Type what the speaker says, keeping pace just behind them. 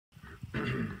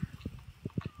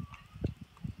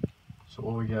So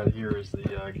what we got here is the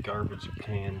garbage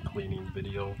can cleaning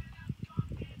video.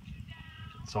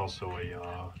 It's also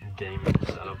a gaming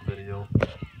setup video.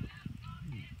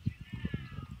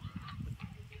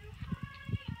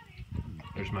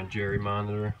 There's my Jerry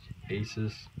monitor,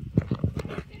 Asus.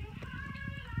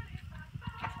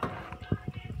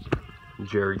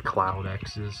 Jerry Cloud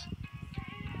X's.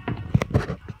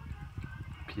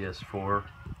 PS4.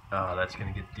 That's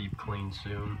gonna get deep cleaned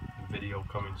soon. Video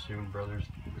coming soon, brothers.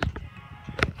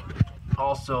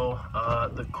 Also,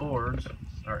 the cords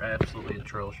are absolutely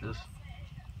atrocious.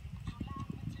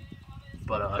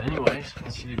 But anyways,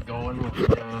 let's get going with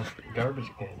the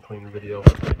garbage can cleaning video.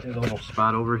 I did a little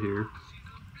spot over here.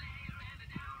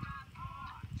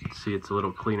 See, it's a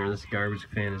little cleaner. This garbage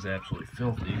can is absolutely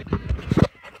filthy.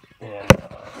 And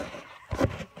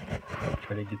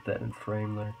try to get that in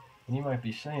frame there. And you might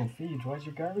be saying, Feeds, why is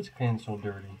your garbage can so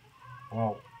dirty?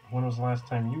 Well, when was the last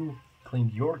time you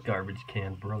cleaned your garbage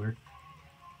can, brother?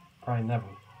 Probably never.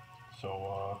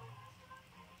 So,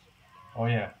 oh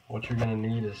yeah, what you're gonna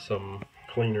need is some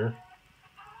cleaner,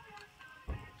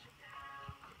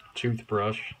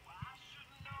 toothbrush,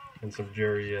 and some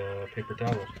Jerry paper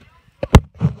towels.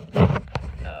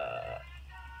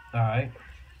 Alright.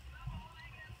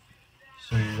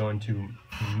 So you're going to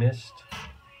mist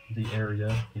the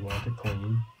area you want to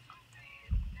clean.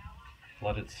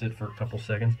 Let it sit for a couple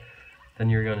seconds. Then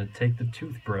you're going to take the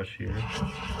toothbrush here,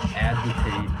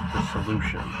 agitate the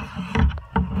solution.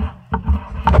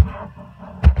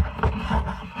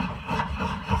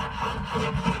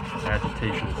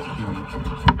 Agitation is key.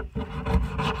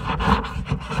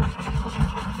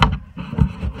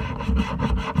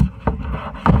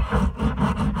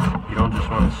 You don't just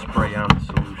want to spray on the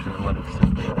solution and let it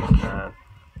sit there.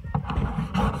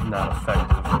 It's not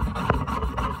effective.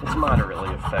 It's moderately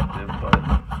effective, but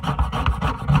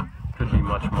could be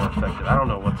much more effective. I don't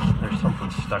know there's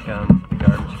something stuck on the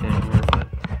garbage can here, but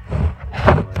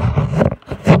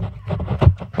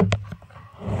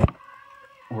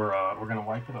we're gonna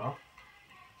wipe it off.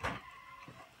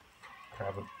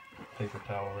 Grab a paper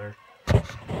towel there.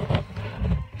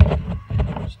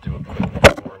 Just do a quick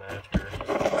before and after.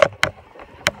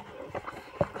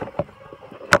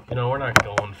 You know, we're not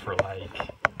going for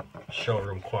like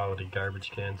showroom quality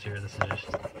garbage cans here.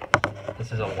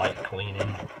 This is a light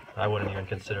cleaning. I wouldn't even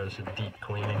consider this a deep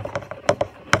cleaning.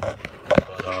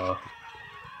 But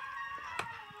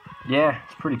yeah,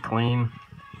 it's pretty clean.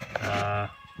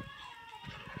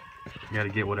 You gotta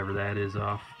get whatever that is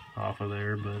off of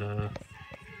there, but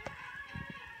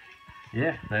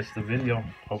yeah, that's the video.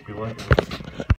 Hope you like it.